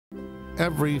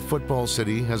Every football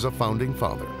city has a founding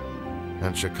father,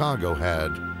 and Chicago had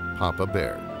Papa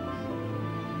Bear.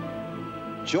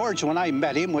 George, when I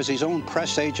met him, was his own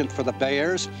press agent for the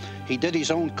Bears. He did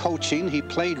his own coaching. He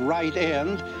played right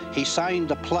end. He signed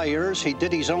the players. He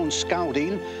did his own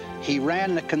scouting. He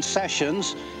ran the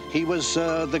concessions. He was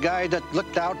the guy that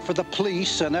looked out for the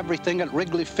police and everything at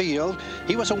Wrigley Field.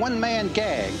 He was a one-man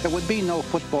gang. There would be no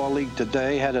football league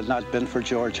today had it not been for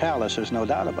George Halas. There's no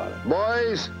doubt about it.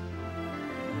 Boys,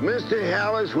 Mr.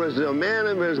 Halas was a man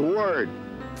of his word.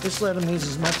 This letter means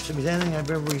as much to me as anything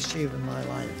I've ever received in my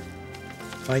life.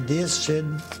 My dear Sid,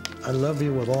 I love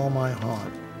you with all my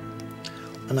heart.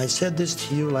 And I said this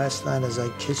to you last night as I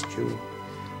kissed you.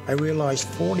 I realized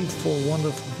 44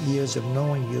 wonderful years of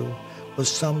knowing you was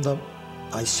summed up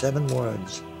by 7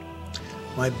 words.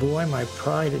 My boy, my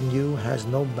pride in you has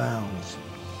no bounds.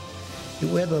 You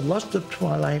were the luster to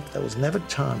my life that was never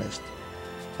tarnished.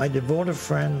 My devoted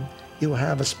friend, you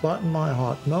have a spot in my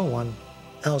heart no one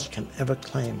else can ever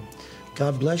claim.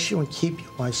 God bless you and keep you,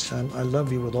 my son. I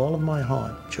love you with all of my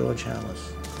heart, George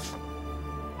Halas.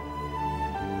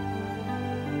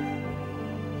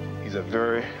 He's a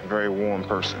very, very warm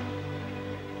person.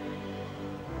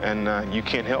 And you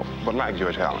can't help but like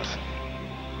George Halas.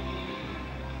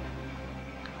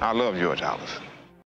 I love George Halas.